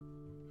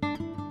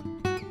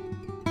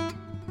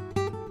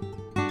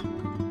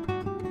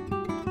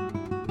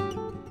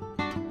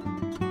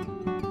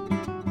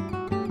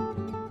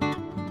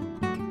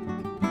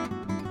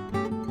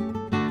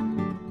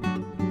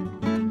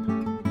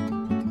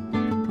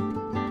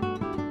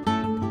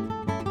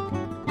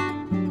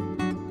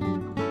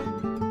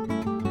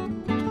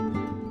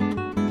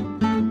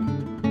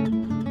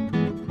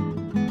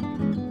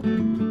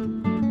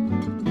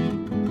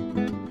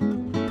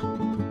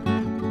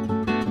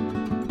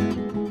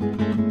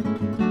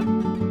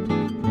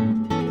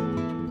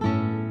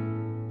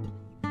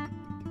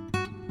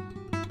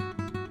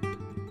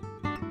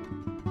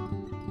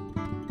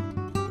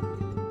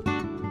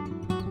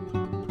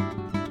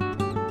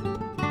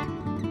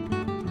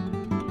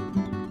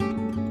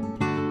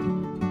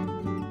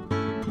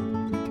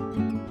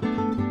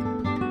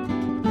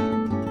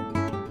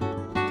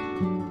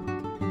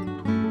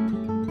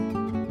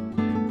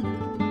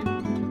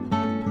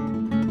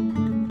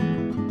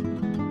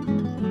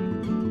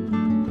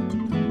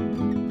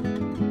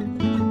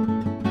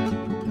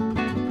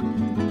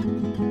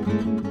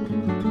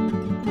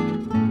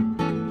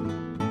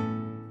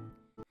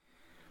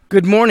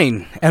Good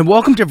morning, and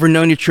welcome to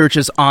Vernonia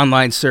Church's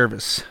online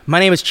service. My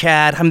name is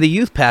Chad. I'm the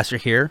youth pastor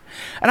here,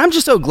 and I'm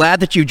just so glad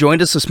that you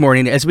joined us this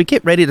morning as we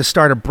get ready to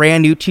start a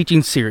brand new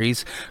teaching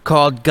series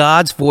called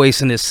God's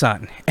Voice in His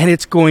Son, and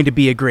it's going to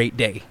be a great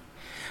day.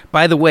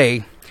 By the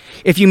way,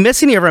 if you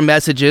miss any of our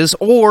messages,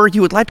 or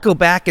you would like to go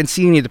back and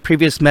see any of the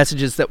previous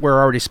messages that were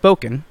already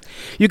spoken,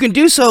 you can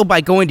do so by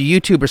going to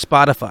YouTube or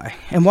Spotify.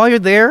 And while you're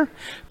there,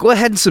 go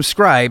ahead and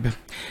subscribe.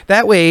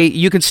 That way,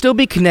 you can still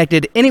be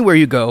connected anywhere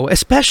you go,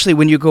 especially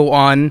when you go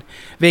on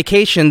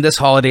vacation this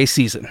holiday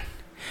season.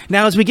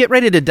 Now, as we get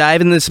ready to dive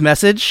into this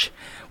message,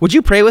 would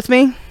you pray with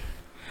me?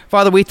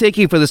 Father, we thank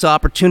you for this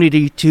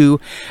opportunity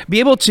to be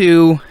able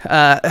to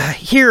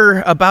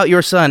hear about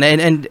your Son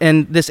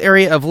and this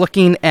area of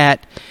looking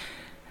at.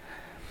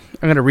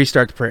 I'm going to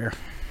restart the prayer.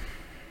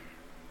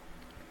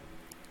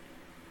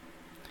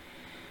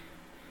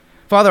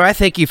 Father, I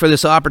thank you for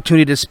this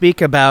opportunity to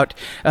speak about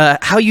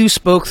how you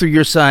spoke through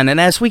your Son.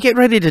 And as we get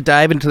ready to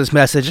dive into this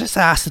message, I just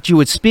ask that you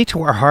would speak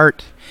to our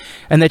heart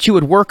and that you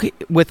would work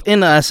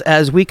within us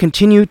as we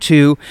continue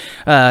to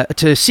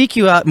seek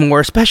you out more,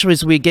 especially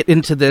as we get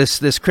into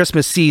this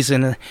Christmas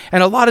season.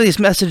 And a lot of these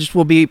messages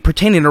will be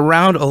pertaining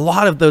around a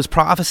lot of those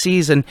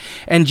prophecies and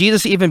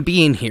Jesus even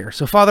being here.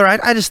 So, Father,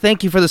 I just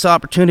thank you for this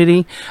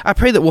opportunity. I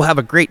pray that we'll have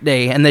a great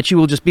day and that you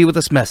will just be with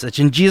this message.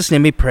 In Jesus'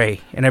 name we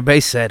pray. And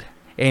everybody said,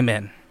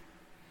 amen.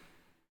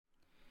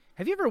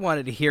 Have you ever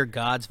wanted to hear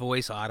God's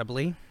voice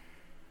audibly?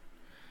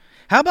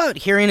 How about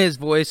hearing his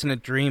voice in a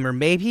dream, or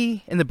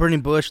maybe in the burning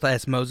bush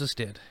as Moses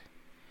did?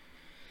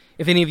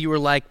 If any of you were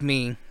like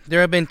me, there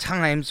have been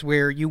times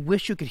where you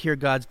wish you could hear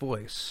God's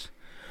voice,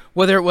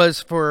 whether it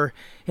was for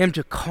him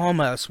to calm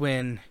us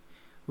when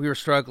we were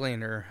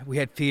struggling or we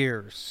had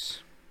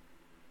fears,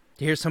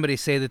 to hear somebody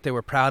say that they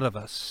were proud of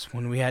us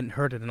when we hadn't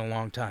heard it in a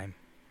long time,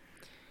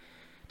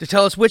 to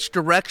tell us which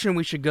direction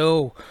we should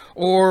go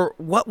or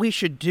what we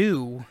should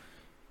do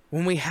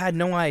when we had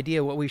no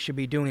idea what we should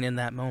be doing in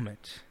that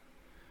moment.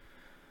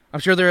 I'm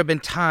sure there have been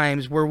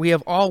times where we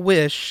have all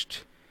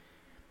wished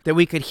that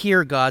we could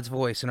hear God's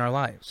voice in our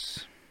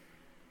lives.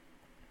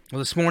 Well,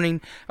 this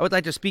morning, I would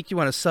like to speak to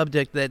you on a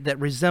subject that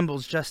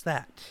resembles just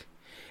that.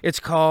 It's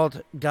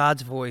called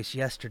God's voice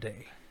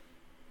yesterday.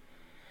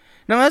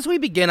 Now, as we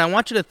begin, I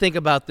want you to think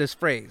about this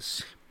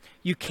phrase.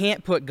 You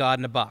can't put God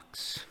in a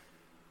box.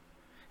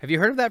 Have you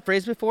heard of that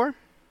phrase before?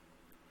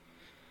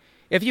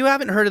 If you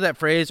haven't heard of that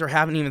phrase or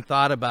haven't even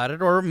thought about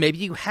it, or maybe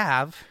you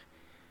have,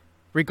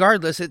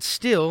 regardless, it's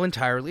still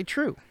entirely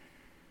true.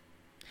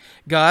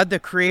 God, the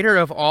creator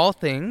of all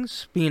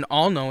things, being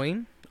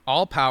all-knowing,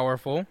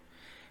 all-powerful,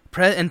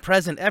 and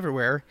present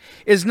everywhere,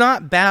 is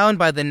not bound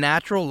by the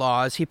natural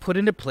laws he put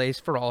into place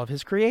for all of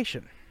his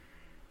creation.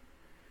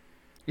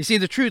 You see,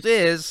 the truth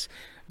is,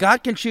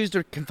 God can choose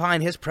to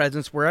confine his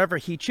presence wherever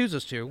he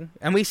chooses to,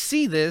 and we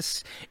see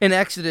this in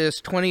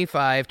Exodus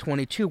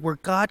 25:22, where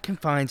God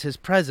confines his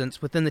presence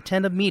within the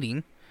tent of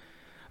meeting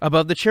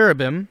above the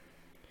cherubim,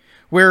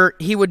 where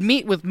he would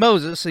meet with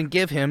Moses and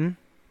give him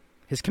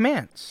his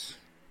commands.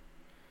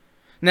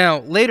 Now,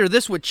 later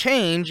this would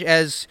change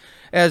as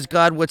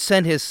God would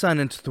send his Son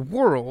into the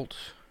world,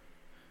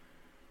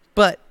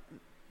 but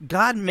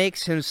God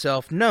makes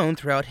himself known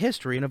throughout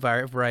history in a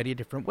variety of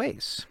different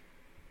ways.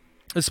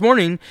 This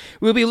morning,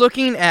 we'll be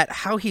looking at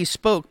how he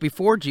spoke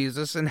before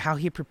Jesus and how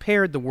he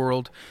prepared the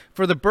world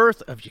for the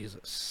birth of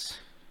Jesus.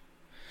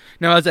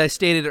 Now, as I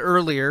stated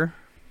earlier,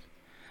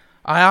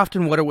 I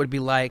often wonder what it would be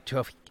like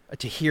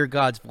to hear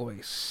God's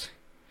voice.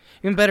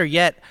 Even better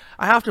yet,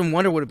 I often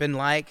wonder what it would have been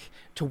like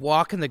to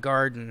walk in the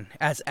garden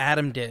as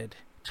Adam did,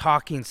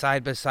 talking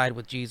side by side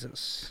with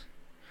Jesus.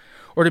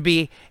 Or to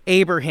be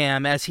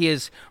Abraham as he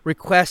is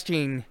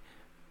requesting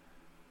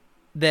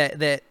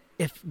that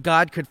if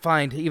God could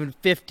find even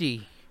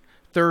 50,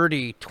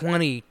 30,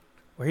 20,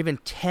 or even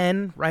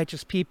 10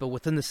 righteous people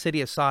within the city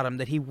of Sodom,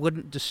 that he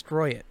wouldn't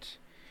destroy it.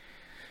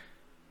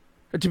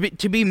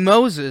 To be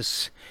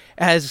Moses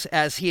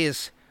as he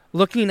is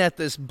looking at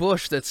this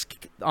bush that's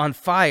on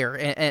fire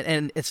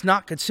and it's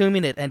not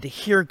consuming it, and to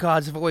hear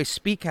God's voice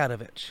speak out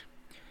of it.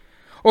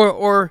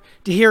 Or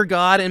to hear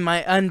God in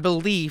my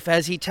unbelief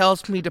as he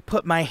tells me to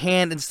put my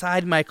hand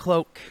inside my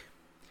cloak,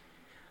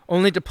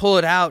 only to pull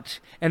it out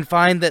and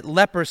find that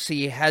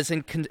leprosy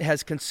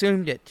has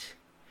consumed it.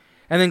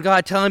 And then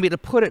God telling me to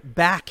put it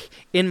back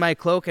in my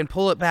cloak and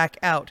pull it back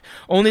out,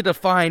 only to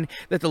find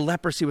that the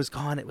leprosy was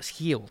gone, it was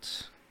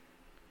healed.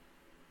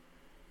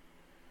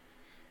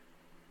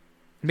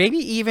 Maybe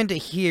even to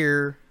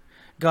hear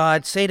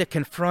God say to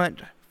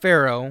confront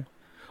Pharaoh,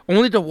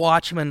 only to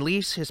watch him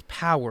unleash his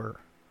power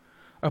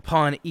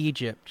upon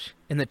Egypt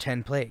in the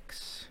 10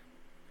 plagues.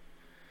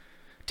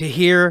 To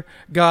hear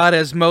God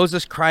as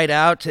Moses cried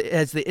out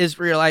as the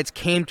Israelites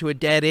came to a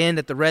dead end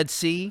at the Red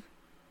Sea.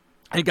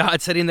 And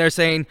God sitting there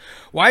saying,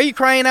 "Why are you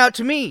crying out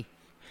to me?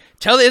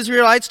 Tell the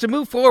Israelites to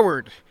move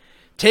forward.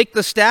 Take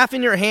the staff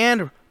in your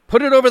hand,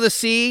 put it over the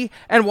sea,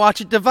 and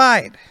watch it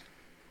divide."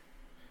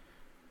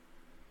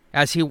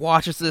 As he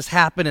watches this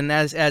happen and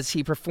as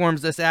he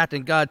performs this act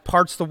and God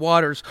parts the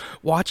waters,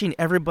 watching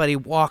everybody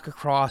walk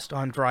across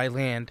on dry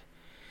land.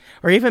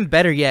 Or even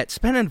better yet,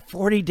 spending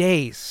 40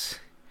 days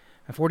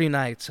and 40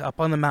 nights up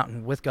on the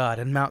mountain with God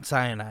in Mount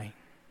Sinai.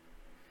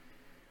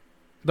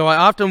 Though I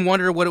often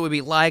wonder what it would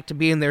be like to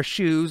be in their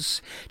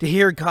shoes, to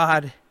hear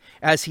God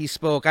as he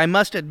spoke, I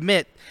must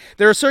admit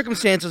there are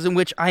circumstances in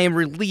which I am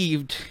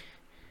relieved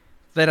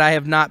that I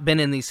have not been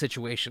in these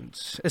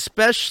situations,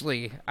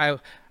 especially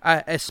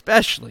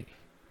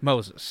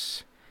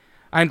Moses.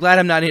 I'm glad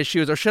I'm not in his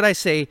shoes, or should I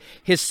say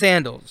his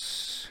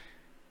sandals.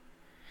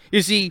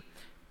 You see,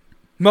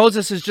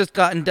 Moses has just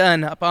gotten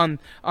done up on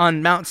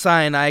Mount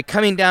Sinai,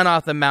 coming down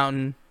off the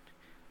mountain,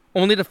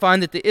 only to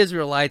find that the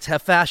Israelites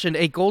have fashioned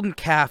a golden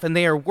calf and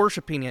they are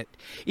worshiping it,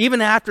 even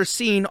after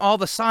seeing all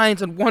the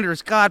signs and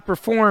wonders God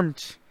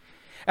performed,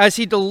 as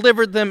he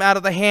delivered them out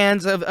of the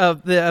hands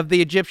of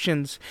the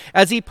Egyptians,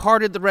 as he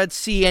parted the Red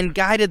Sea and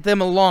guided them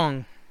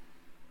along.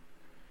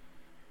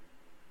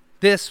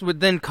 This would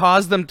then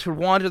cause them to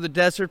wander the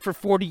desert for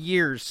 40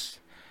 years.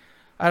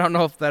 I don't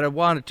know if that I would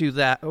want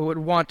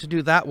to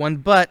do that one,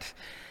 but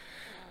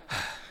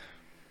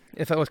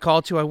if I was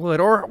called to, I would.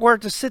 Or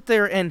to sit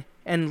there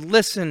and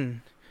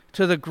listen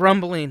to the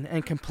grumbling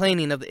and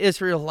complaining of the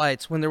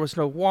Israelites when there was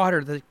no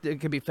water that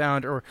could be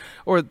found, or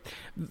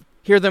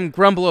hear them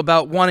grumble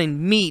about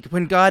wanting meat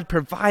when God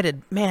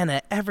provided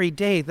manna every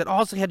day that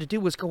all they had to do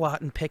was go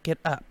out and pick it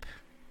up.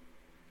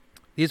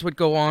 These would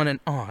go on and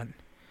on.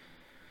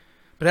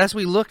 But as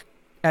we look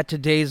at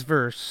today's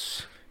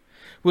verse,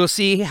 we'll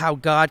see how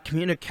God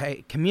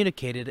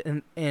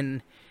communicated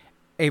in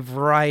a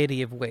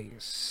variety of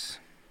ways.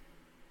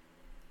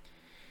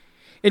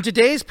 In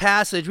today's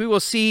passage, we will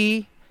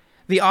see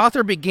the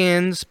author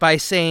begins by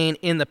saying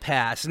in the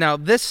past. Now,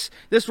 this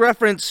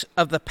reference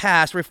of the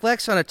past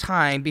reflects on a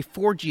time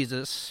before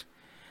Jesus,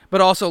 but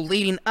also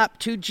leading up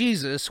to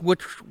Jesus,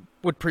 which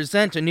would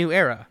present a new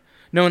era,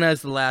 known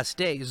as the last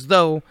days,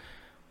 though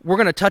we're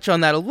going to touch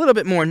on that a little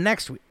bit more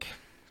next week.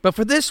 But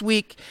for this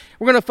week,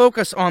 we're going to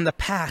focus on the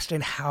past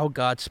and how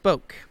God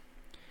spoke.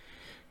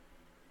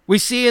 We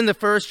see in the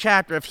first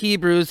chapter of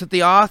Hebrews that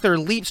the author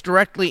leaps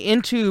directly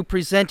into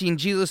presenting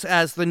Jesus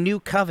as the new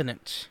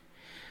covenant,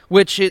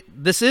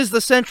 this is the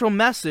central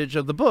message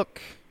of the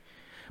book.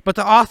 But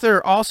the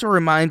author also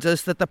reminds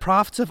us that the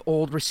prophets of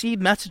old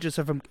received messages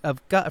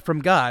from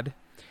God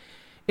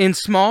in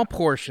small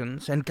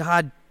portions, and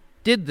God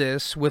did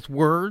this with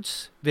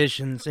words,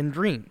 visions, and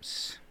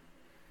dreams.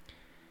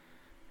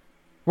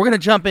 We're going to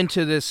jump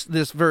into this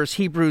verse,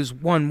 Hebrews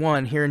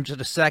 1:1, here in just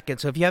a second.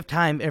 So if you have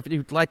time, if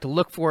you'd like to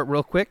look for it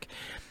real quick,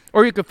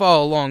 or you could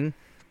follow along.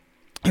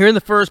 Here in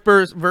the first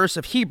verse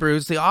of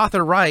Hebrews, the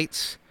author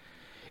writes,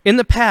 "In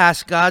the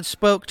past, God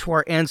spoke to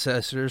our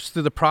ancestors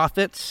through the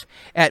prophets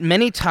at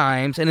many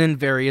times and in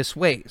various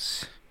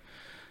ways."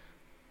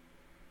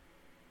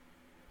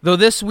 Though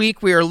this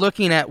week we are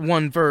looking at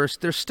one verse,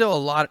 there's still a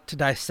lot to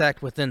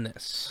dissect within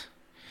this.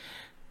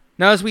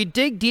 Now, as we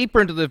dig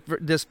deeper into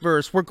this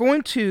verse, we're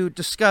going to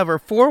discover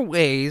 4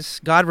 ways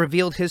God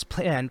revealed his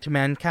plan to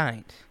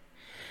mankind.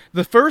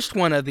 The first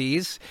one of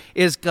these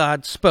is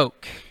God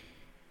spoke.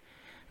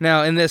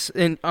 Now,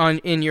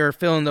 in your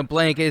fill in the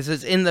blank, it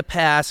says, "In the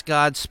past,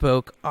 God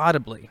spoke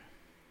audibly."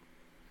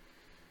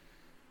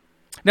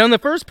 Now, in the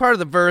first part of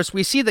the verse,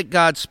 we see that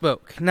God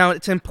spoke. Now,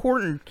 it's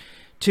important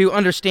to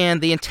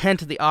understand the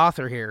intent of the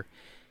author here.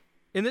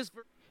 In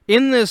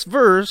this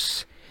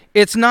verse,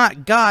 it's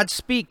not God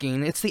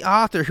speaking, it's the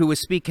author who is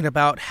speaking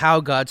about how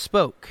God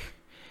spoke.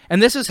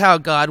 And this is how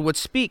God would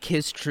speak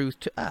his truth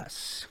to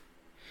us.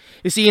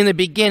 You see, in the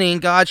beginning,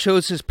 God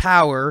shows his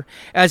power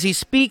as he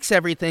speaks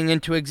everything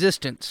into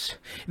existence.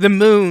 The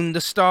moon,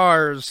 the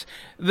stars,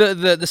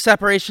 the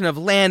separation of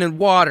land and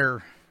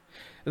water,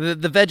 the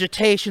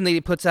vegetation that he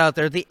puts out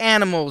there, the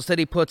animals that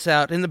he puts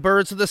out, and the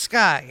birds of the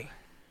sky.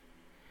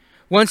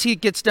 Once he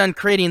gets done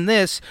creating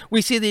this,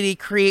 we see that he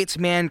creates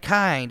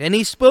mankind. And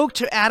he spoke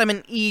to Adam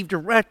and Eve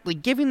directly,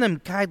 giving them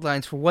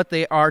guidelines for what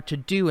they are to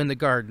do in the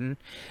garden.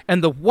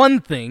 And the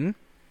one thing,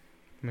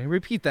 let me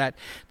repeat that,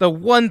 the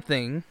one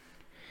thing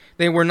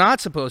they were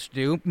not supposed to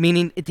do,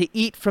 meaning to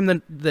eat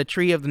from the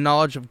tree of the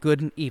knowledge of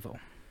good and evil.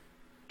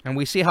 And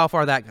we see how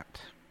far that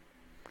got.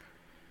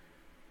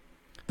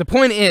 The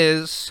point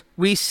is,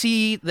 we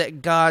see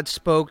that God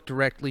spoke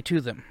directly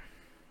to them.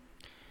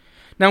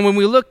 Now, when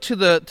we look to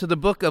the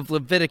book of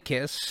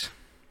Leviticus,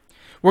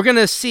 we're going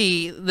to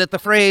see that the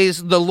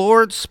phrase, "the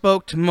Lord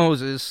spoke to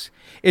Moses,"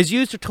 is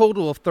used a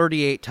total of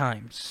 38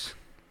 times.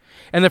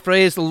 And the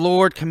phrase, "the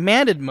Lord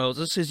commanded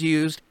Moses," is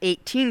used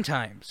 18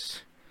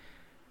 times.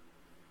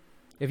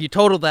 If you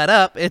total that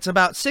up, it's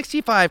about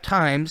 65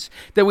 times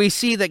that we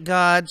see that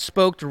God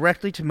spoke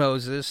directly to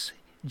Moses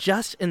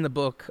just in the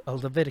book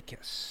of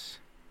Leviticus.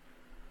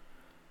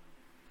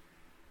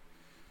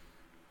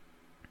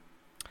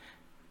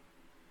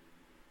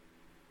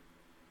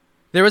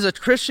 There was a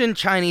Christian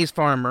Chinese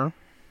farmer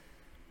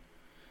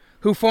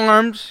who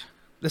farmed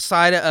the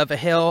side of a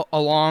hill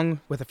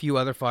along with a few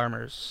other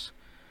farmers.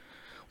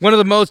 One of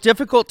the most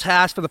difficult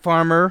tasks for the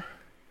farmer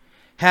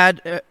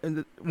I'm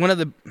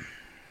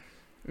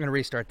going to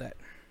restart that.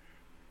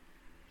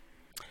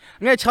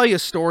 I'm going to tell you a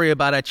story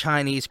about a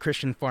Chinese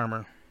Christian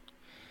farmer.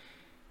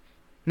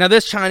 Now,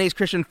 this Chinese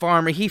Christian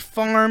farmer, he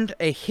farmed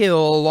a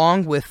hill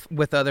along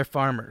with other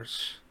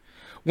farmers.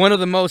 One of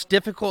the most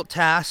difficult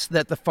tasks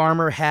that the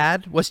farmer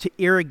had was to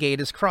irrigate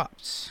his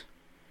crops.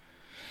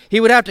 He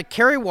would have to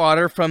carry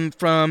water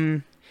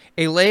from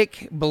a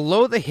lake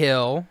below the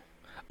hill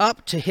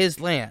up to his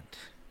land.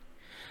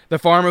 The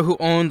farmer who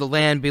owned the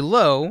land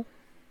below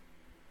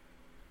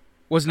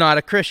was not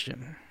a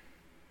Christian,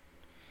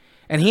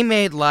 and he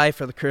made life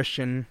for the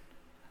Christian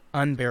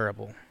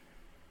unbearable.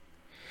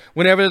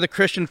 Whenever the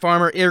Christian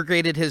farmer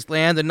irrigated his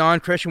land, the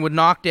non-Christian would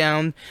knock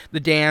down the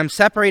dam,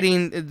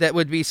 separating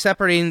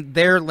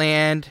their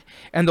land,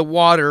 and the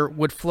water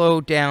would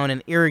flow down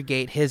and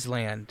irrigate his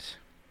land.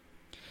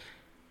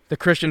 The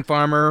Christian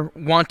farmer,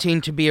 wanting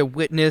to be a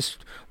witness,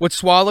 would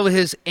swallow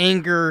his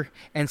anger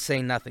and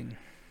say nothing.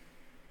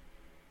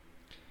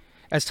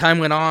 As time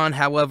went on,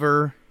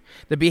 however,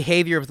 the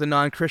behavior of the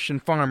non-Christian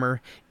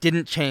farmer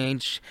didn't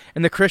change,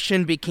 and the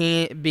Christian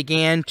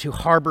began to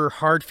harbor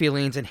hard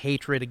feelings and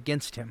hatred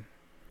against him.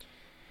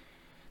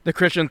 The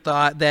Christian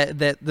thought that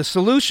the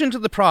solution to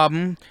the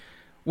problem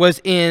was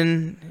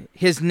in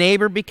his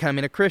neighbor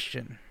becoming a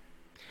Christian,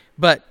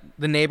 but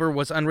the neighbor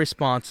was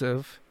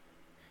unresponsive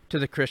to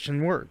the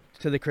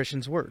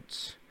Christian's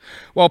words.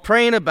 While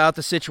praying about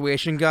the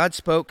situation, God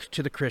spoke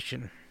to the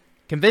Christian,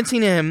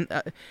 convicting him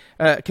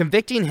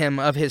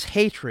of his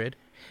hatred,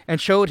 and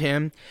showed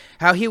him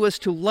how he was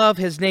to love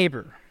his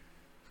neighbor.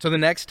 So the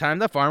next time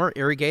the farmer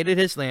irrigated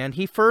his land,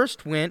 he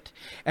first went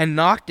and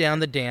knocked down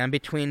the dam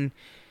between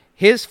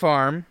his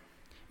farm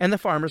and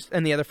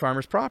the other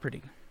farmer's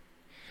property.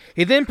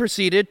 He then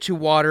proceeded to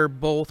water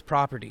both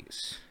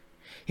properties.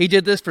 He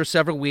did this for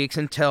several weeks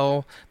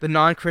until the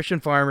non-Christian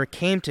farmer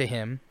came to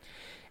him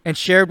and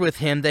shared with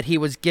him that he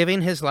was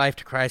giving his life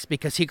to Christ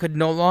because he could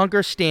no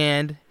longer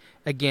stand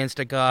against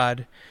a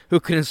God who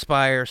could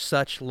inspire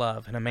such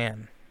love in a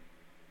man.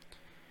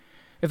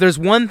 If there's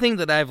one thing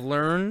that I've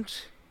learned,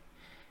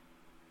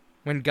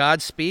 when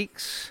God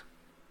speaks,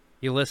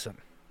 you listen.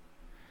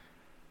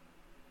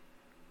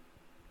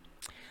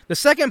 The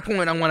second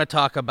point I want to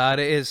talk about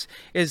is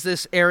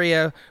this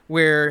area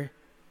where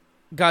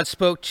God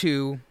spoke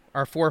to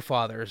our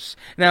forefathers.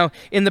 Now,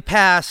 in the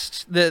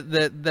past,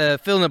 the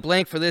fill in the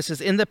blank for this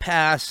is in the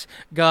past,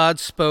 God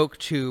spoke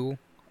to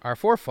our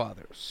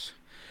forefathers.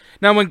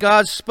 Now, when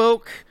God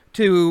spoke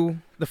to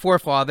the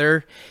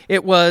forefather,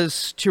 it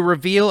was to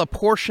reveal a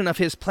portion of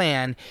his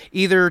plan,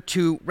 either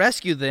to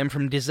rescue them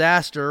from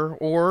disaster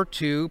or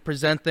to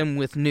present them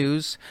with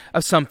news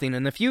of something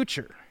in the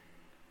future.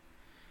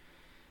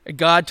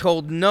 God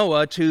told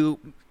Noah to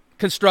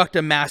construct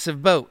a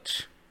massive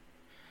boat.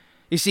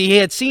 You see, he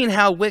had seen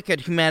how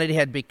wicked humanity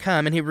had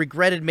become, and he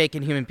regretted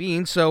making human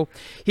beings, so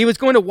he was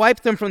going to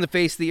wipe them from the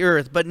face of the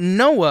earth. But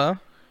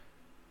Noah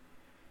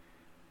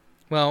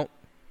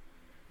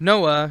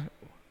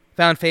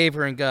found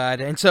favor in God,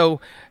 and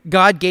so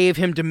God gave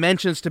him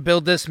dimensions to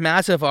build this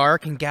massive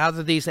ark and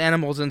gather these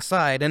animals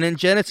inside. And in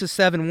Genesis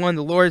 7:1,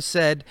 the Lord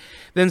said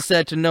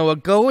to Noah,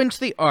 "Go into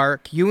the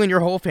ark, you and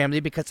your whole family,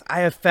 because I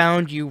have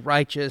found you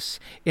righteous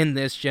in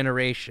this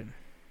generation."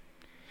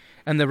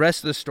 And the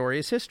rest of the story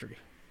is history.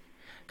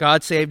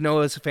 God saved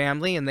Noah's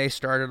family, and they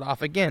started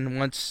off again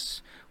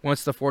once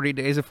the 40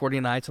 days and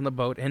 40 nights on the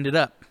boat ended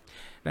up.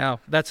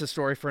 Now, that's a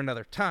story for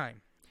another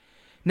time.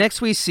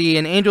 Next, we see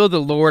an angel of the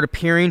Lord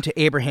appearing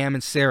to Abraham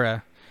and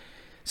Sarah.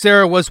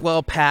 Sarah was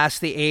well past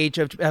the age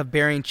of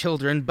bearing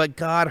children, but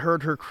God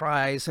heard her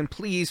cries and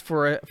pleas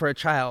for a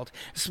child,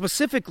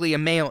 specifically a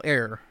male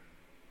heir.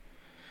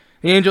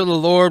 The angel of the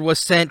Lord was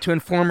sent to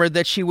inform her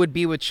that she would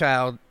be with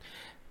child.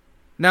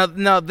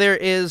 Now there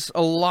is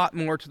a lot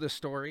more to the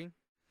story.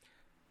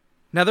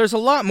 There's a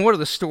lot more to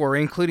the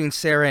story, including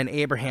Sarah and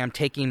Abraham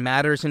taking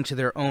matters into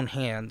their own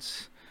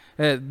hands.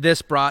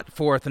 This brought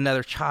forth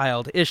another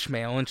child,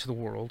 Ishmael, into the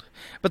world.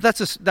 But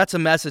that's a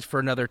message for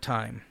another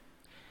time.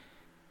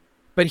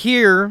 But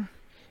here,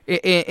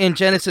 in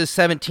Genesis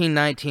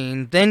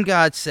 17:19, then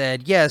God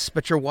said, "Yes,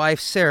 but your wife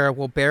Sarah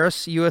will bear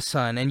you a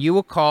son, and you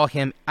will call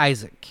him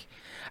Isaac.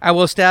 I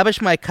will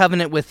establish my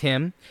covenant with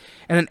him,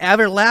 and an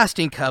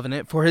everlasting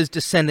covenant for his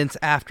descendants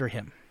after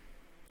him."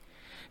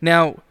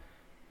 Now,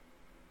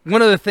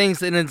 one of the things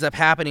that ends up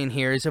happening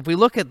here is if we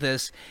look at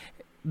this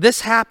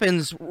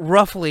happens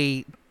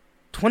roughly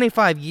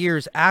 25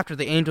 years after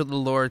the angel of the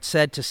Lord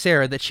said to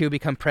Sarah that she would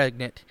become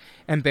pregnant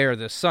and bear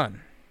this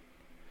son.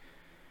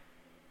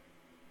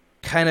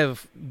 Kind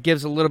of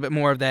gives a little bit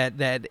more of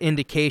that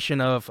indication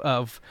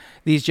of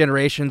these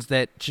generations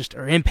that just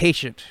are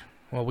impatient.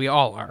 Well, we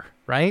all are,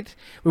 right?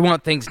 We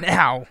want things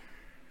now.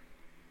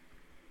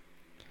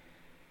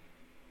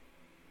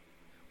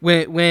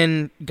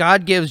 When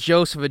God gives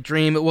Joseph a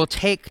dream, it will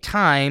take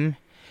time,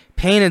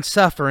 pain, and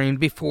suffering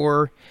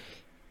before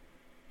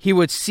he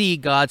would see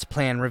God's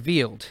plan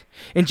revealed.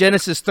 In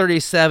Genesis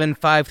 37,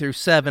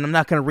 5-7, I'm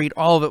not going to read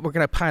all of it. We're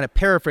going to kind of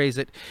paraphrase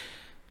it.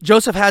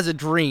 Joseph has a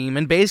dream,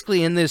 and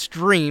basically in this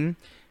dream,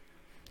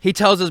 he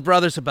tells his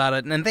brothers about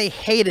it, and they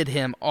hated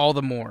him all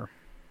the more.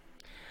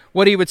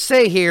 What he would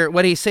say here,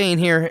 what he's saying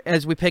here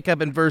as we pick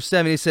up in verse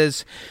 7, he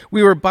says,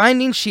 "We were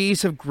binding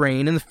sheaves of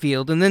grain in the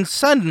field, and then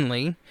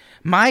suddenly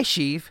my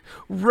sheaf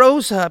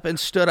rose up and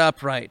stood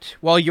upright,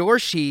 while your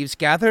sheaves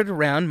gathered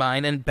around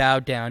mine and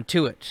bowed down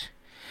to it."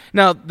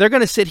 Now, they're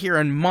going to sit here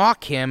and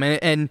mock him,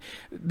 and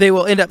they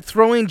will end up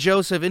throwing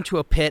Joseph into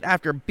a pit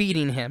after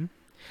beating him,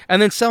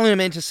 and then selling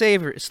him into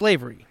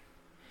slavery.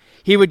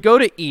 He would go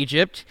to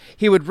Egypt.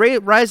 He would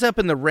rise up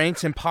in the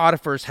ranks in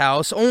Potiphar's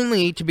house,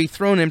 only to be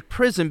thrown in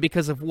prison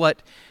because of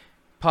what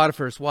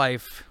Potiphar's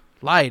wife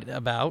lied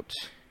about.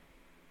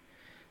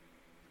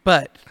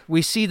 But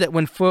we see that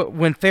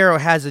when Pharaoh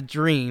has a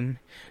dream,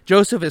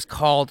 Joseph is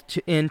called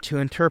in to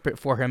interpret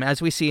for him,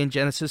 as we see in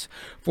Genesis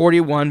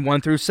 41,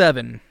 1 through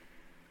 7.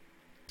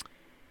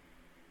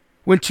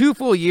 When 2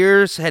 full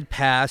years had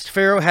passed,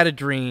 Pharaoh had a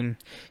dream.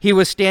 He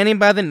was standing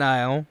by the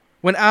Nile,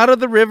 when out of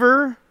the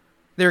river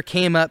there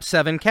came up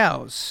 7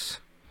 cows,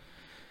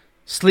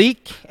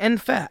 sleek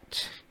and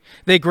fat.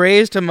 They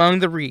grazed among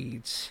the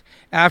reeds.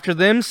 After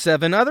them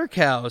 7 other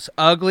cows,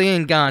 ugly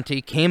and gaunt,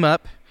 came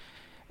up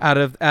out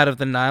of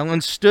the Nile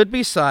and stood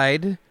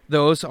beside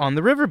those on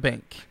the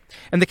riverbank.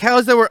 And the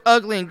cows that were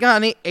ugly and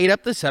gaunt ate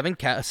up the 7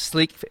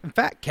 sleek and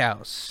fat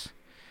cows.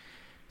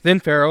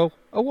 Then Pharaoh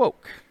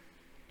awoke.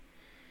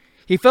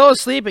 He fell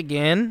asleep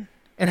again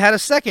and had a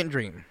second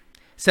dream.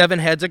 7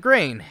 heads of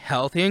grain,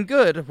 healthy and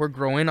good, were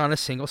growing on a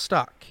single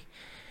stalk.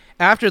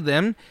 After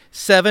them,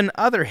 7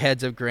 other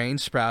heads of grain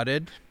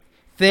sprouted,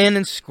 thin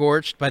and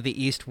scorched by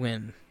the east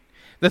wind.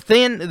 The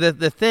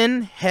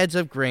thin heads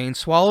of grain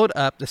swallowed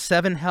up the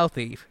 7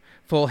 healthy,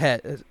 full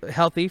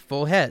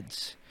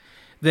heads.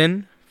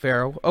 Then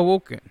Pharaoh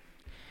awoke.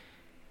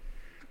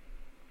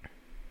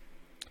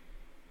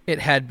 It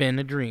had been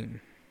a dream.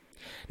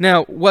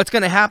 Now, what's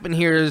going to happen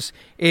here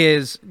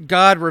is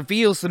God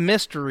reveals the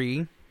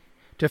mystery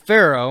to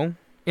Pharaoh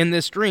in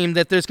this dream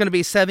that there's going to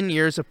be 7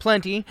 years of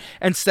plenty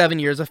and 7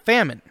 years of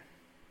famine.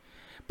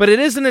 But it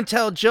isn't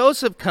until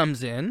Joseph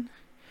comes in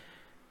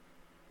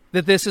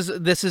that this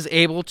is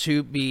able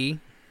to be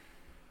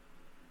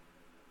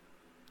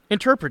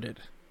interpreted.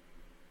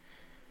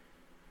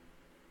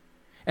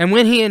 And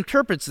when he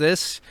interprets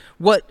this,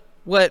 what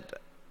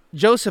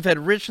Joseph had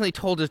originally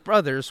told his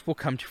brothers will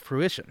come to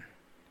fruition.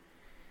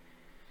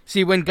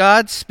 See, when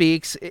God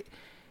speaks,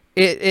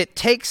 it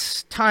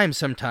takes time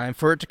sometimes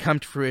for it to come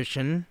to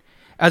fruition,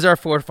 as our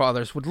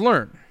forefathers would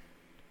learn.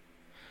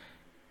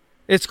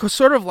 It's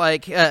sort of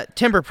like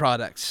timber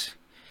products.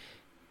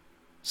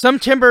 Some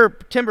timber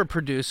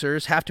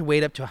producers have to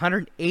wait up to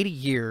 180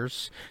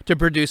 years to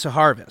produce a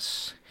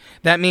harvest.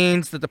 That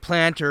means that the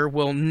planter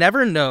will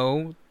never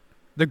know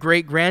the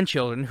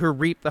great-grandchildren who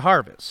reap the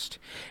harvest.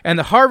 And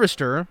the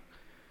harvester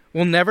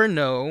will never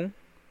know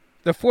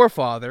the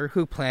forefather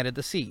who planted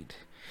the seed.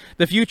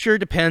 The future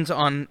depends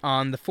on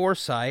the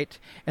foresight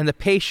and the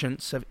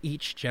patience of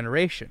each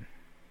generation.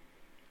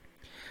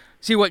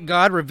 See, what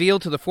God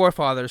revealed to the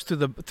forefathers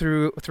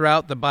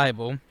throughout the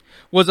Bible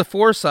was a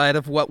foresight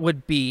of what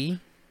would be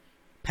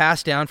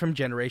passed down from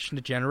generation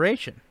to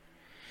generation.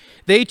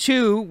 They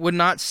too would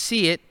not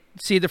see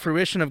the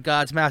fruition of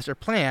God's master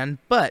plan,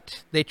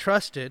 but they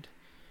trusted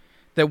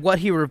that what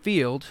he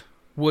revealed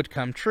would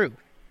come true.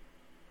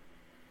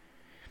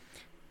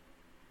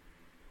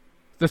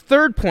 The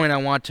third point I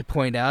want to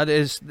point out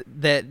is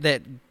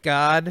that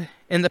God,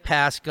 in the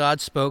past,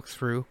 God spoke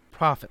through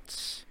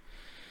prophets.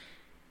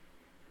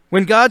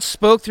 When God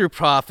spoke through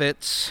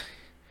prophets,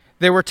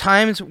 there were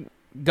times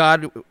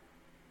God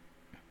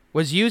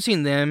was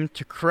using them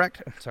to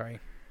correct...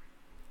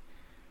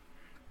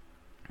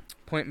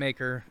 Point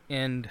maker.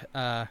 And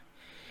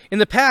in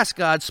the past,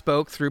 God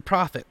spoke through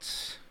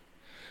prophets.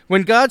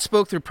 When God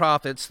spoke through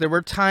prophets, there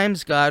were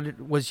times God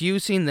was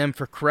using them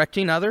for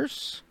correcting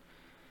others.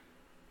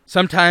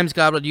 Sometimes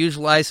God would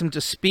utilize them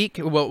to speak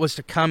what was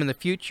to come in the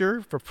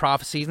future, for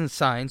prophecies and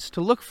signs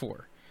to look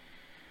for.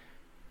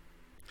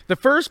 The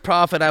first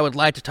prophet I would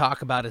like to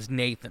talk about is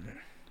Nathan.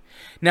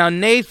 Now,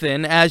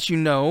 Nathan, as you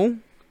know,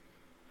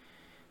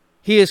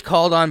 he is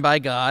called on by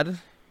God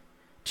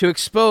to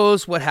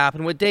expose what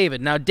happened with David.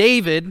 Now,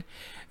 David,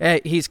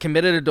 he's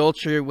committed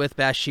adultery with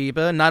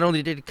Bathsheba. Not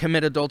only did he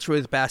commit adultery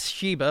with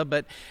Bathsheba,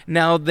 but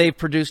now they've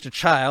produced a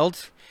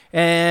child,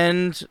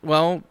 and,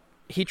 well,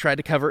 he tried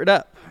to cover it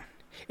up.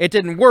 It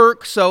didn't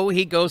work, so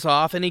he goes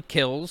off and he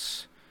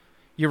kills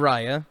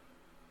Uriah,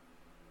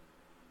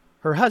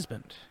 her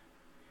husband.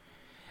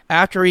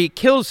 After he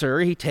kills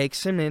her, he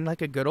takes him in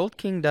like a good old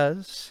king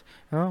does.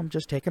 Oh, I'm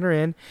just taking her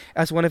in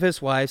as one of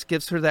his wives,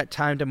 gives her that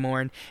time to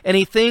mourn, and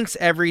he thinks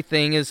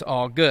everything is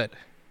all good.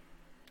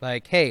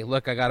 Like, hey,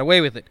 look, I got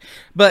away with it.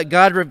 But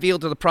God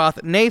revealed to the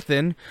prophet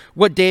Nathan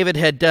what David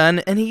had done,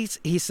 and he's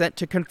sent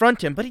to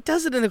confront him. But he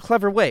does it in a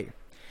clever way.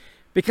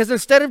 Because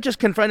instead of just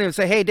confronting him and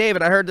say, hey,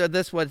 David, I heard that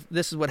this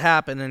is what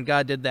happened, and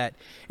God did that.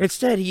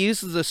 Instead, he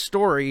uses a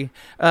story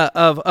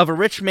of a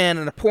rich man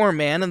and a poor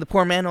man, and the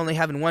poor man only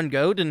having one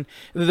goat, and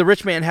the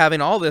rich man having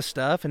all this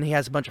stuff, and he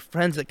has a bunch of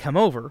friends that come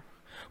over.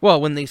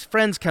 Well, when these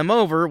friends come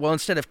over,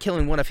 instead of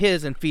killing one of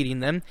his and feeding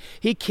them,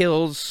 he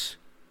kills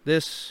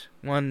this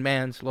one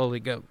man's lowly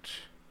goat.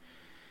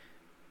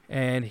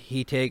 And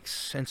he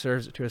takes and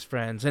serves it to his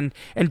friends. And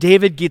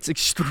David gets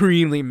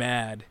extremely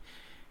mad.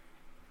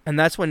 And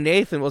that's when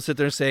Nathan will sit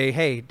there and say,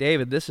 hey,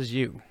 David, this is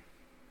you.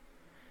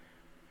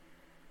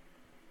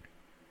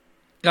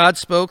 God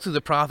spoke through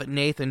the prophet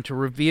Nathan to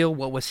reveal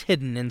what was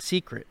hidden in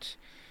secret.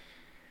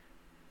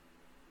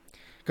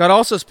 God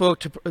also spoke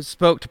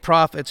to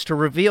prophets to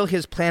reveal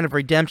his plan of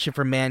redemption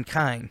for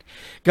mankind.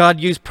 God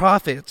used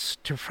prophets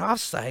to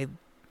prophesy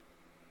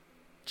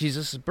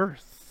Jesus'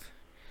 birth.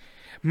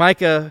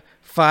 Micah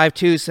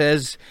 5:2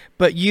 says,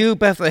 "But you,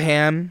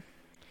 Bethlehem,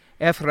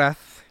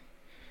 Ephrath,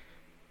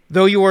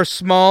 though you are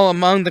small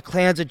among the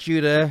clans of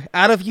Judah,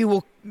 out of you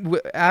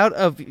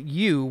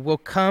will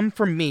come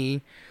from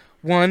me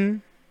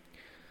one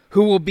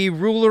who will be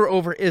ruler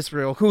over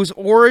Israel, whose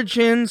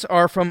origins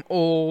are from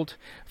old,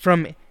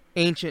 from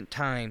ancient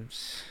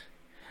times."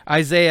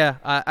 Isaiah,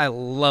 I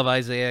love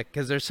Isaiah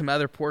because there's some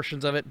other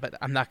portions of it, but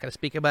I'm not going to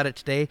speak about it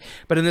today.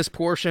 But in this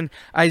portion,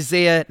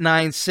 Isaiah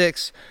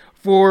 9:6,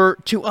 "For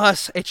to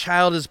us a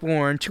child is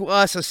born, to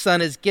us a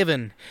son is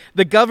given.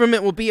 The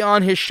government will be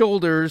on his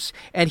shoulders,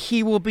 and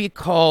he will be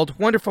called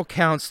Wonderful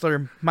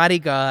Counselor, Mighty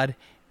God,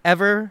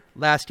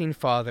 Everlasting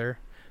Father,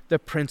 the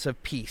Prince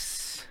of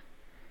Peace."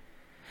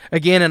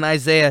 Again in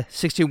Isaiah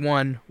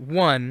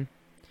 61:1,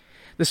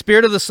 "The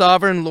Spirit of the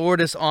Sovereign Lord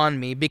is on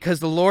me, because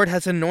the Lord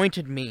has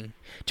anointed me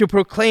to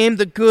proclaim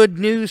the good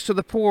news to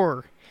the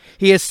poor.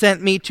 He has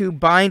sent me to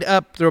bind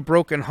up the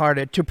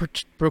brokenhearted, to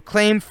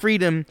proclaim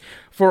freedom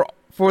for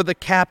the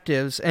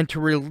captives, and to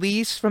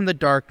release from the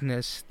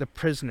darkness the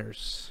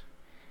prisoners."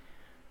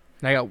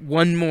 And I got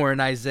one more in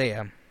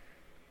Isaiah.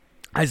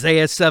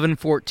 Isaiah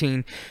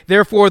 7:14,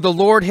 "Therefore the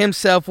Lord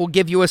himself will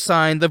give you a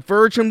sign. The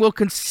virgin will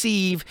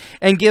conceive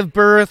and give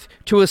birth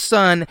to a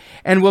son,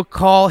 and will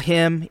call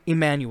him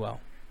Emmanuel."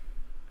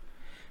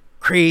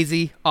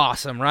 Crazy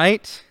awesome,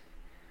 right?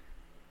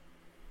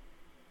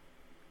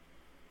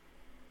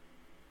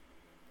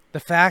 The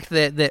fact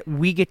that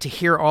we get to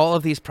hear all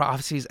of these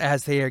prophecies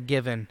as they are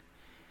given.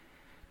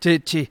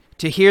 To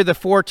hear the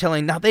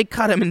foretelling. Now, they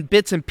cut them in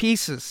bits and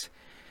pieces.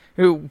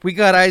 We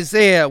got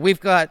Isaiah. We've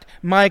got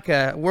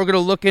Micah. We're going to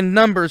look in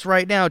Numbers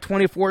right now,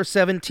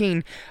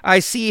 24:17. "I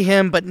see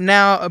him, but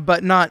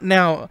not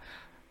now.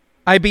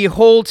 I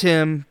behold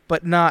him,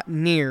 but not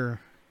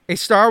near. A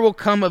star will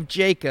come of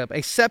Jacob.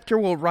 A scepter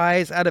will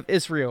rise out of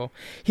Israel.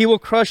 He will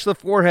crush the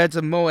foreheads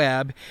of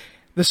Moab,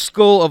 the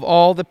skull of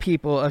all the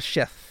people of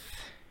Sheth."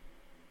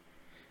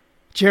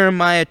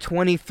 Jeremiah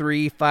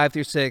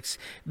 23:5-6.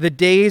 "The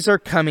days are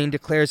coming,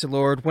 declares the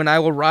Lord, when I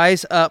will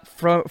rise up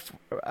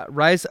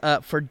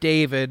for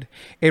David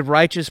a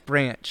righteous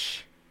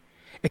branch,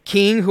 a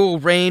king who will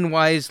reign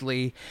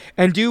wisely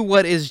and do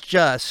what is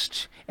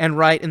just and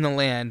right in the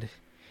land.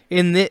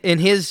 In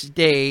his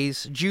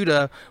days,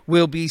 Judah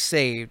will be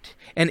saved,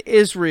 and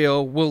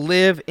Israel will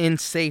live in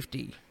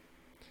safety.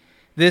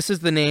 This is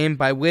the name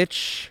by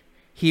which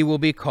he will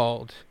be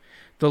called,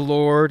 the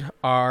Lord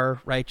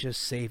our righteous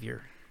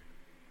Savior."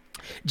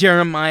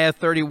 Jeremiah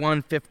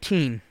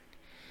 31:15.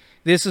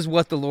 "This is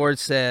what the Lord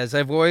says.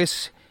 A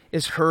voice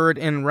is heard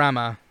in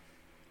Ramah,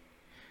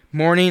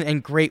 mourning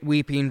and great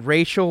weeping,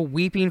 Rachel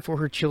weeping for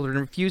her children,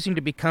 refusing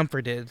to be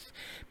comforted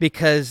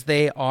because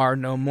they are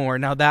no more."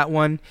 Now that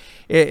one,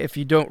 if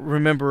you don't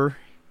remember,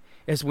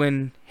 is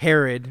when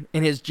Herod,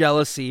 in his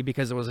jealousy,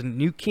 because there was a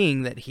new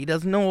king that he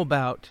doesn't know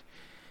about,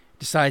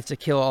 decides to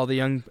kill all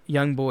the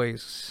young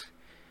boys,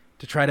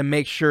 to try to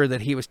make sure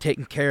that he was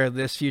taking care of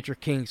this future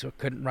king so it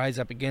couldn't rise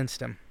up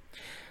against him.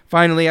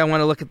 Finally, I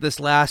want to look at this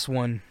last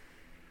one.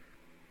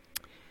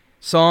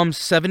 Psalm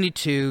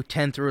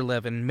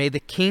 72:10-11. "May the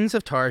kings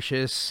of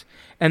Tarshish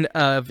and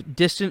of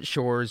distant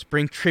shores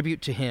bring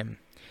tribute to him.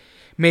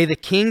 May the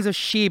kings of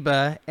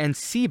Sheba and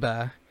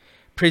Seba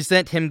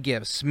present him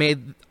gifts. May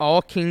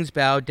all kings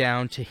bow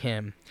down to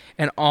him,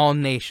 and all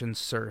nations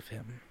serve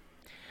him."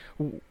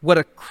 What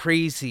a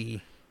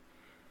crazy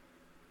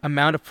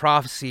amount of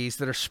prophecies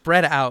that are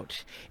spread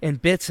out in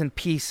bits and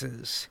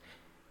pieces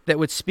that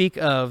would speak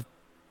of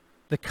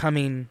the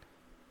coming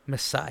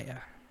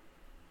Messiah.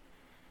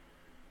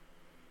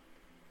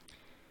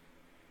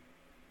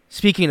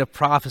 Speaking of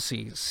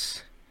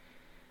prophecies,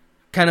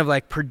 kind of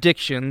like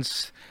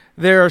predictions,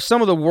 there are some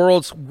of the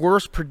world's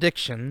worst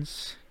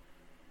predictions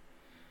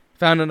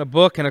found in a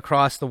book and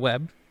across the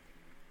web.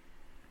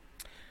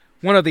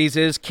 One of these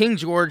is King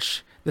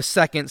George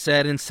II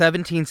said in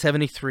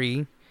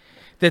 1773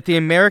 that the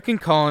American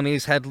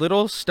colonies had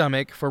little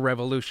stomach for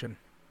revolution.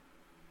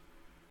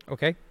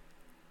 Okay?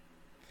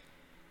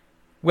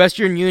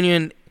 Western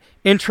Union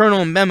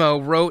Internal Memo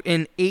wrote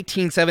in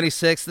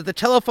 1876 that the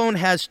telephone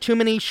has too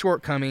many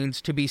shortcomings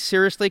to be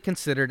seriously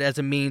considered as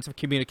a means of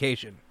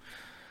communication.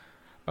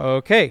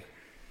 Okay.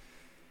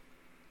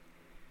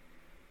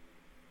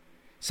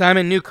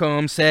 Simon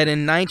Newcomb said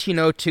in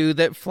 1902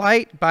 that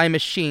flight by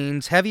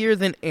machines heavier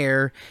than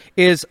air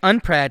is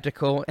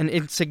unpractical and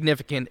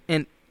insignificant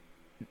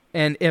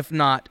and if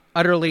not,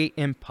 utterly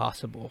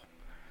impossible.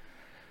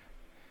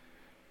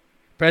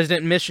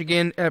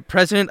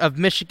 President of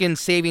Michigan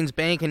Savings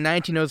Bank in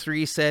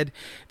 1903 said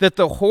that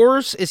the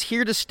horse is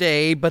here to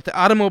stay, but the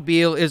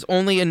automobile is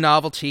only a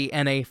novelty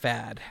and a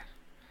fad.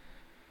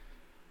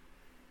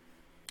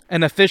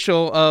 An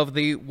official of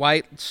the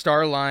White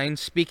Star Line,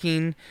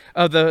 speaking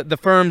of the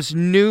firm's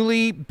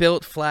newly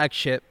built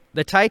flagship,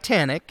 the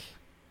Titanic,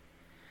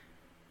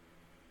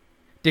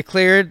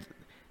 declared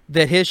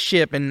that his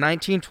ship in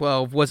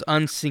 1912 was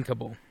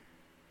unsinkable.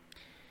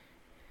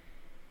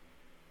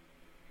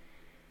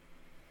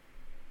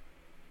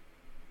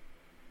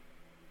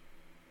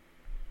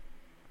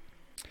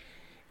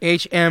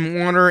 H.M.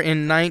 Warner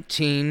in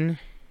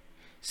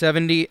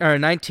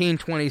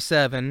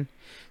 1927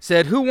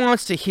 said, "Who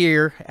wants to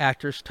hear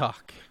actors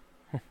talk?"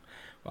 Well,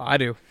 I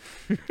do.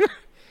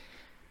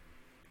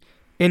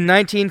 In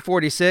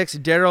 1946,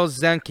 Daryl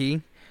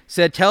Zanuck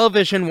said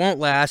television won't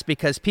last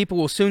because people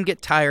will soon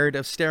get tired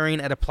of staring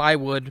at a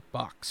plywood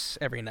box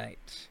every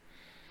night.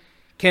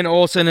 Ken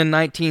Olsen in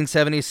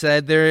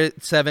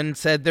 1977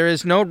 said there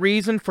is no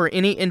reason for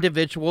any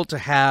individual to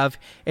have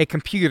a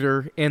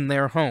computer in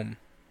their home.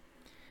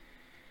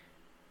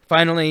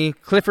 Finally,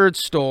 Clifford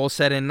Stoll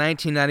said in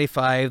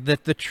 1995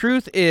 that the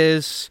truth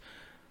is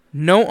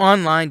no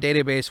online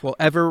database will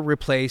ever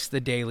replace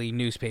the daily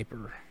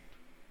newspaper.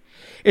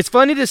 It's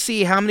funny to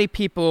see how many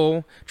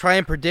people try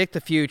and predict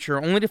the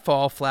future only to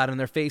fall flat on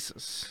their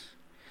faces.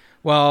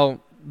 While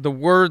the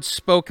words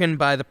spoken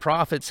by the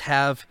prophets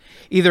have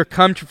either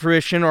come to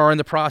fruition or are in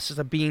the process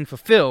of being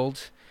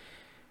fulfilled,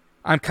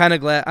 I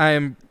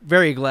am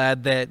very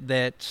glad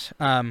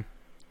that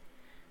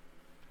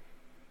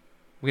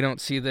we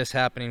don't see this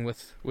happening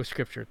with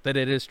Scripture, that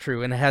it is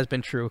true, and it has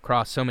been true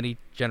across so many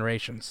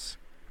generations.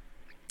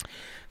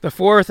 The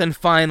fourth and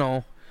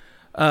final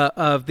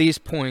of these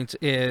points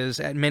is,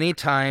 at many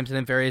times and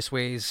in various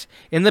ways,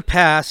 in the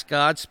past,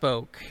 God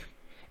spoke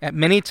at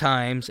many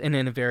times and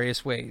in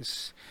various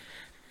ways.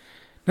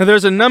 Now,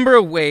 there's a number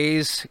of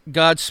ways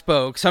God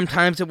spoke.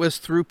 Sometimes it was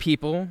through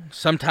people,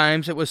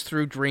 sometimes it was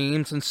through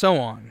dreams, and so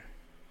on.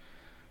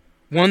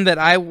 One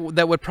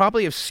that would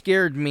probably have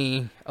scared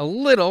me a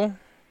little,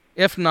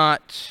 if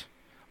not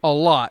a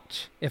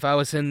lot, if I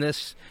was in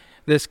this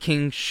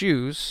king's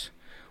shoes,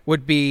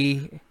 would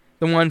be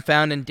the one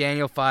found in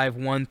Daniel 5,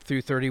 1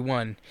 through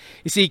 31.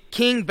 You see,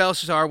 King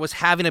Belshazzar was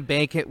having a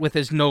banquet with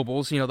his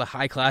nobles, the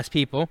high-class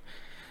people.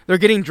 They're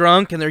getting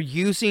drunk, and they're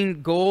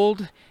using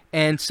gold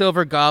and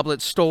silver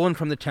goblets stolen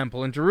from the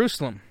temple in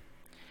Jerusalem.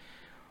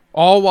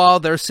 All while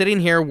they're sitting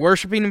here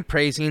worshiping and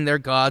praising their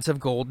gods of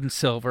gold and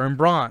silver and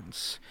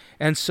bronze,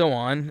 and so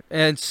on.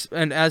 And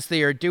as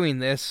they are doing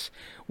this,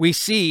 we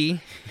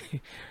see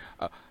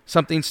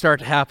something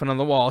start to happen on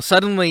the wall.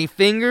 Suddenly,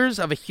 fingers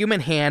of a human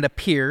hand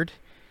appeared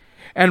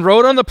and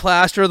wrote on the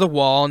plaster of the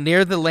wall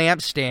near the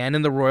lampstand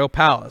in the royal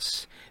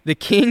palace. The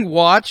king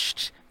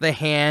watched the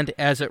hand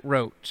as it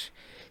wrote.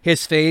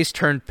 His face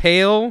turned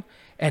pale,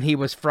 and he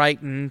was so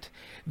frightened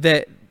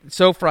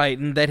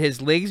that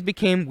his legs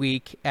became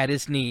weak at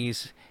his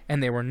knees,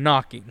 and they were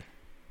knocking.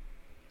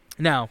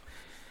 Now,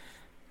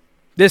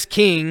 this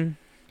king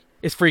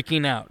is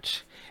freaking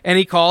out. And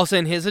he calls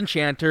in his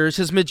enchanters,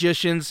 his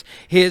magicians,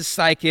 his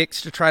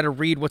psychics to try to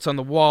read what's on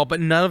the wall, but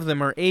none of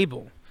them are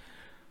able.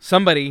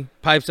 Somebody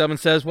pipes up and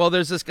says, well,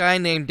 there's this guy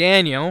named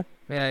Daniel.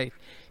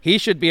 He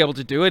should be able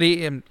to do it.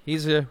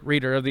 He's a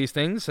reader of these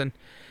things. And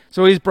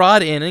so he's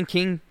brought in, and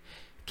King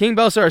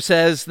Belshazzar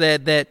says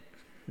that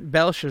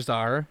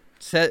Belshazzar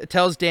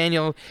tells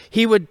Daniel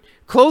he would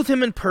clothe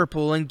him in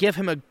purple and give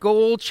him a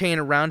gold chain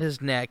around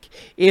his neck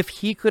if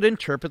he could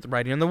interpret the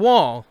writing on the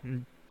wall.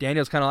 And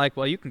Daniel's kind of like,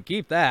 well, you can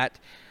keep that,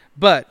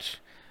 but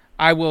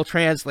I will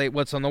translate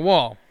what's on the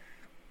wall.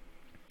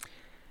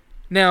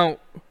 Now,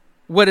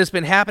 what has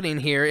been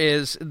happening here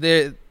is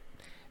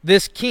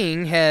this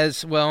king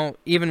has,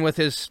 even with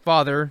his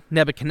father,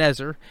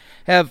 Nebuchadnezzar,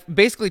 have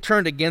basically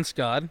turned against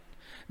God.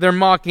 They're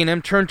mocking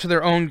him, turned to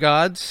their own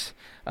gods.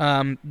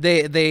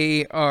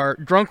 They are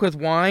drunk with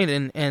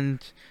wine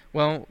and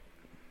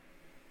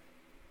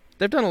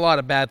they've done a lot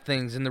of bad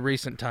things in the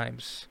recent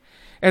times.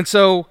 And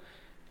so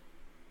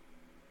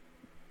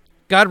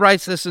God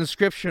writes this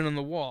inscription on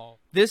the wall.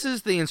 This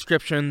is the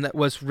inscription that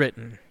was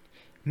written.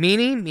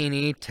 Mene,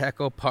 mene,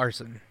 tekel,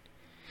 parsin.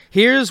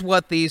 Here's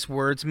what these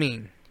words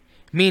mean.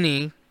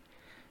 Mene,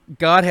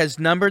 God has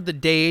numbered the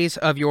days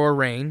of your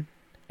reign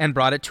and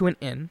brought it to an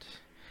end.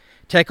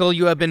 Tekel,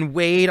 you have been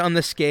weighed on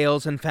the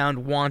scales and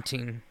found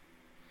wanting.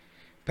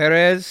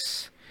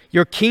 Peres,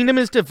 your kingdom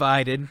is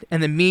divided,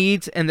 and the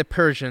Medes and the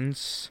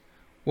Persians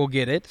will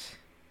get it.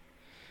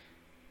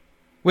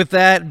 With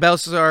that,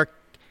 Belshazzar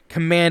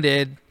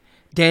commanded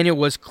Daniel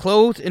was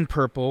clothed in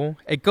purple,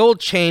 a gold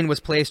chain was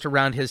placed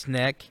around his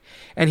neck,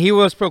 and he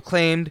was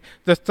proclaimed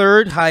the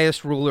third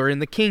highest ruler in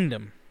the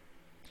kingdom.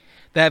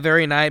 That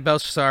very night,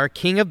 Belshazzar,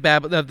 king of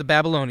the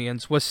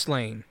Babylonians, was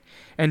slain,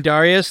 and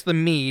Darius the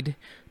Mede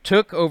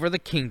took over the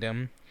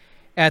kingdom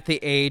at the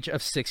age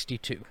of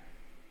 62.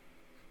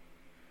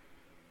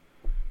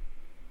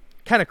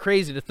 Kind of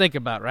crazy to think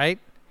about, right?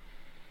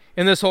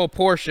 In this whole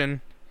portion,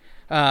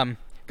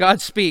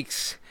 God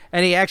speaks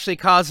and he actually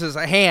causes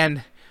a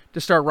hand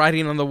to start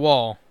writing on the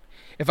wall.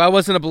 If I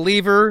wasn't a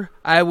believer,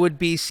 I would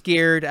be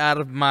scared out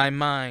of my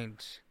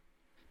mind.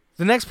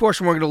 The next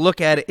portion we're going to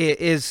look at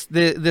is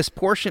this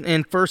portion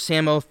in 1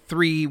 Samuel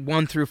 3,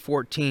 1 through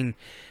 14,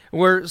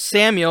 where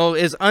Samuel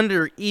is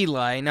under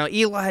Eli. Now,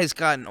 Eli has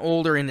gotten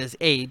older in his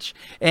age,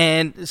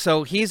 and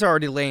so he's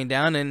already laying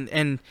down,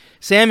 and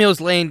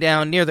Samuel's laying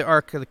down near the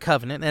Ark of the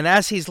Covenant, and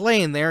as he's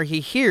laying there, he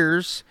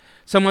hears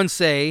someone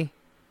say,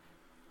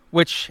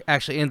 which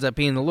actually ends up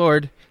being the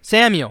Lord,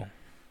 Samuel.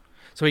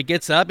 So he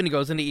gets up and he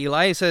goes into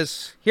Eli. He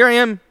says, "Here I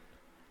am.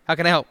 How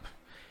can I help?"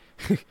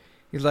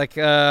 He's like,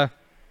 "I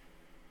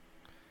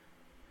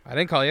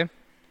didn't call you.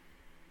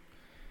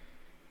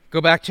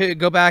 Go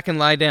back and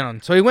lie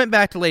down." So he went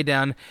back to lay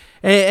down,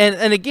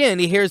 and again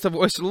he hears the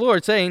voice of the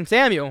Lord saying,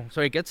 "Samuel."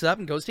 So he gets up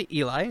and goes to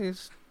Eli. And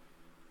he's,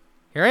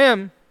 "Here I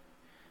am.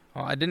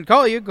 Oh, I didn't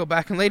call you. Go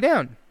back and lay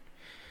down."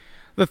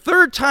 The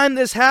third time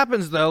this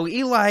happens, though,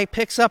 Eli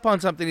picks up on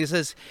something. He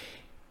says,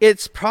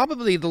 "It's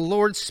probably the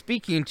Lord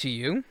speaking to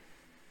you."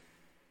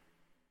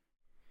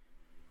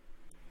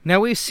 Now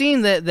we've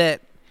seen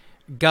that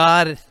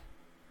God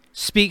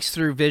speaks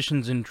through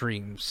visions and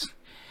dreams.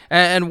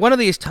 And one of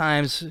these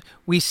times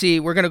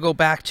we're going to go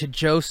back to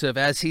Joseph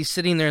as he's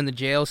sitting there in the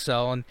jail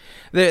cell. And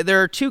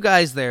there are two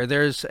guys there.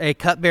 There's a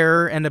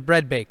cupbearer and a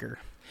bread baker.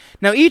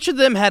 Now each of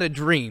them had a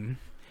dream,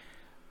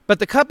 but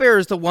the cupbearer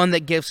is the one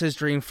that gives his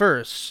dream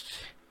first.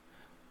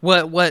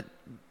 What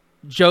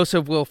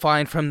Joseph will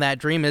find from that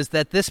dream is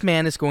that this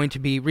man is going to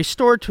be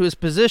restored to his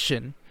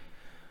position.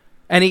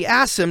 And he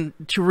asks him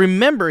to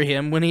remember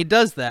him when he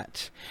does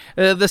that.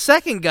 The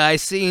second guy,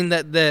 seeing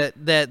that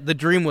the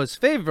dream was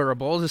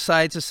favorable,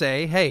 decides to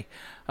say, "Hey,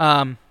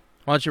 why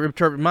don't you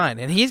interpret mine?"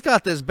 And he's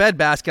got this bed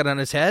basket on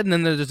his head, and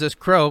then there's this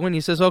crow, and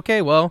he says,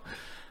 "Okay, well,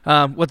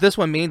 what this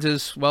one means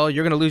is, well,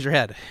 you're going to lose your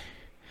head."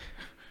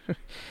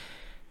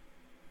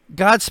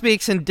 God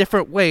speaks in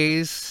different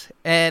ways,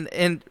 and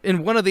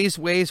in one of these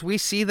ways, we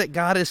see that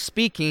God is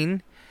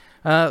speaking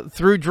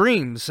through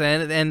dreams,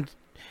 and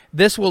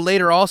this will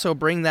later also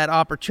bring that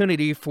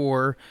opportunity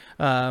for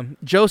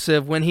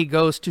Joseph when he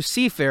goes to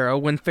see Pharaoh,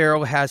 when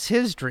Pharaoh has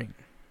his dream.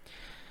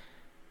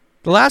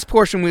 The last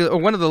portion,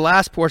 one of the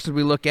last portions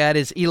we look at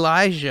is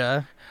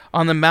Elijah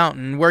on the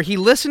mountain, where he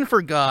listened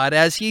for God,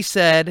 as he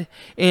said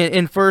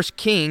in 1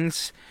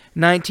 Kings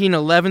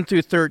 19:11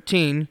 through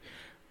 13.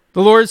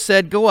 The Lord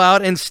said, "Go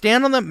out and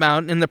stand on the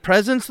mountain in the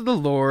presence of the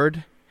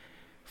Lord,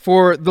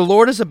 for the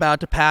Lord is about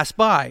to pass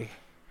by."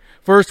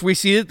 First, we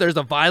see that there's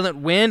a violent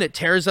wind. It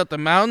tears up the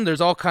mountain. There's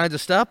all kinds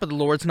of stuff, but the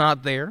Lord's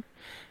not there.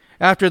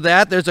 After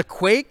that, there's a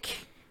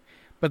quake,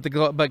 but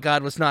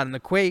God was not in the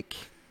quake.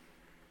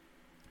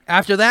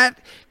 After that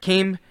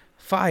came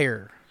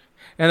fire.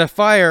 And the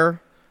fire,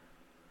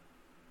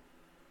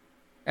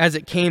 as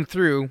it came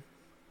through,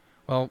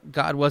 well,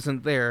 God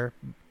wasn't there.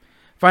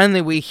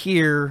 Finally, we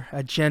hear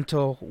a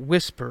gentle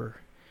whisper.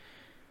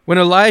 When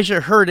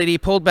Elijah heard it, he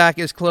pulled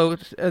his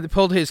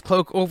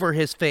cloak over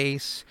his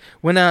face,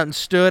 went out and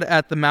stood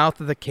at the mouth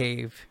of the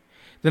cave.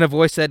 Then a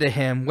voice said to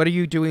him, "What are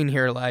you doing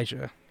here,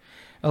 Elijah?"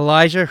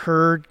 Elijah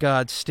heard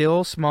God's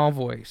still small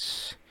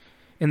voice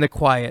in the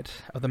quiet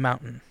of the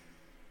mountain.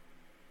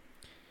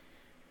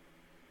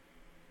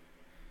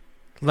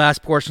 The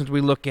last portions we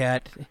look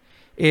at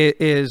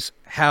is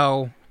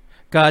how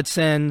God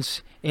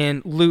sends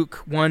in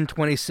Luke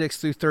 1:26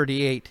 through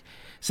 38,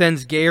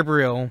 sends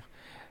Gabriel,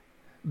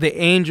 the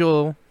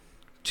angel,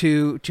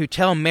 to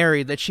tell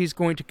Mary that she's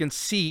going to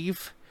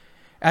conceive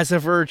as a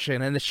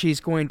virgin and that she's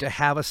going to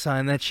have a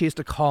son, that she is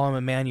to call him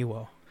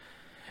Emmanuel.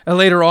 And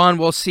later on,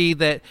 we'll see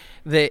that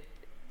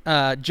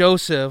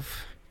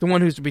Joseph, the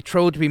one who's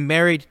betrothed to be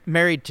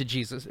married to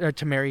Jesus,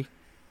 to Mary,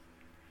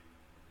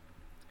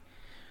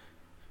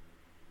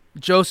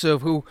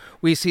 Joseph, who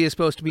we see is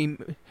supposed to be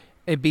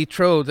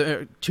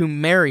betrothed to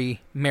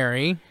marry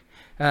Mary,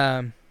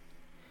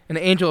 an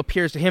angel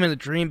appears to him in the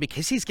dream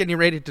because he's getting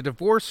ready to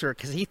divorce her,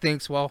 because he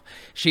thinks, well,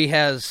 she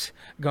has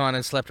gone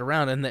and slept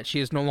around and that she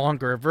is no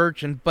longer a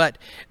virgin. But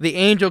the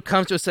angel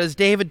comes to us and says,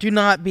 "David, do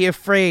not be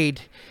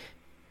afraid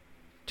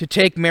to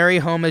take Mary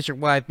home as your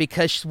wife,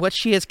 because what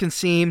she has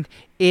conceived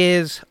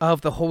is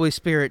of the Holy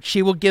Spirit.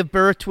 She will give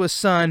birth to a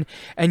son,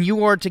 and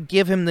you are to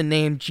give him the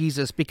name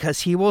Jesus,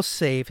 because he will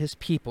save his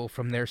people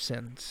from their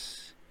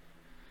sins."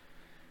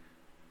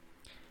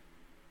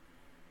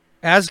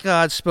 As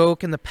God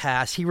spoke in the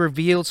past, he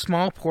revealed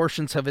small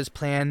portions of his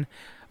plan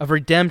of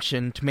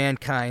redemption to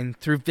mankind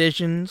through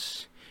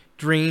visions,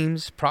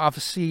 dreams,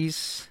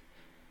 prophecies,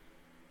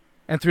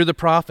 and through the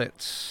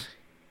prophets.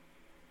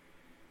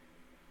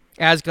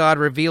 As God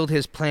revealed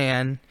his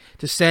plan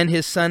to send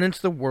his Son into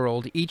the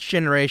world, each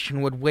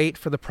generation would wait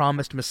for the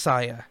promised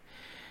Messiah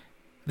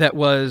that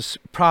was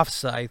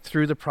prophesied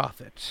through the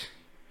prophet.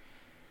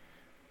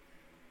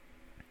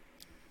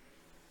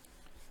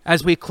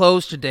 As we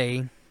close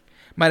today,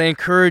 might I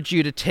encourage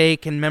you to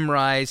take and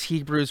memorize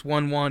Hebrews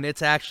 1:1.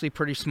 It's actually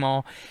pretty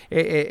small,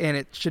 and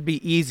it should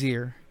be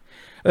easier.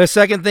 The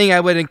second thing I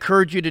would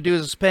encourage you to do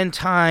is spend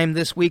time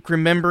this week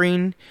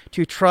remembering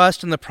to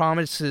trust in the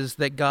promises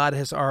that God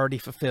has already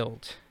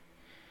fulfilled.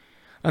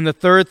 And the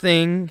third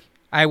thing,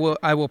 I would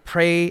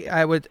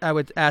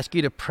ask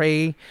you to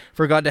pray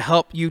for God to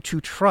help you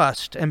to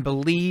trust and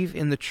believe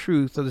in the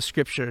truth of the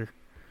Scripture.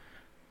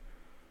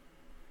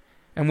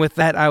 And with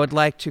that, I would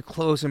like to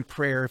close in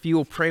prayer. If you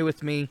will pray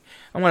with me,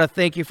 I want to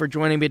thank you for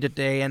joining me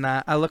today, and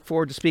I look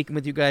forward to speaking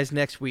with you guys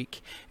next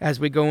week as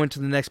we go into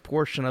the next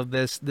portion of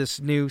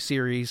this new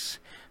series,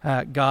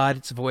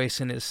 God's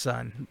Voice in His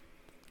Son.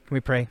 Can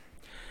we pray?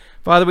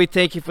 Father, we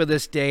thank you for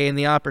this day and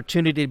the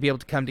opportunity to be able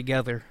to come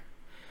together.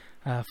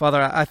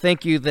 Father, I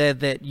thank you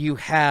that you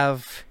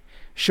have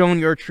shown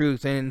your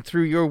truth, and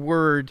through your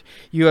word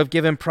you have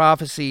given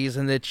prophecies,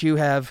 and that you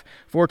have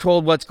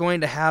foretold what's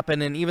going to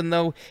happen. And even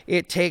though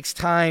it takes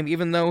time,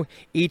 even though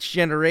each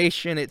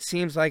generation it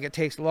seems like it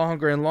takes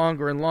longer and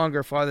longer and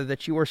longer, Father,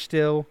 that you are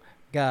still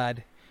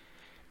God,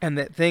 and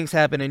that things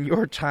happen in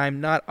your time,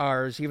 not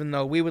ours, even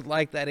though we would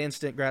like that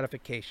instant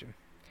gratification.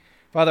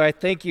 Father, I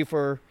thank you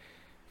for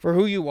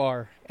who you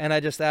are, and I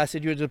just ask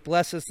that you would just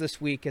bless us this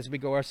week as we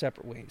go our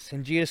separate ways.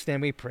 In Jesus'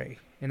 name we pray.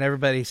 And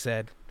everybody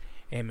said,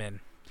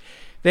 amen.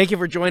 Thank you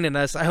for joining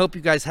us. I hope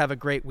you guys have a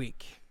great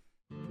week.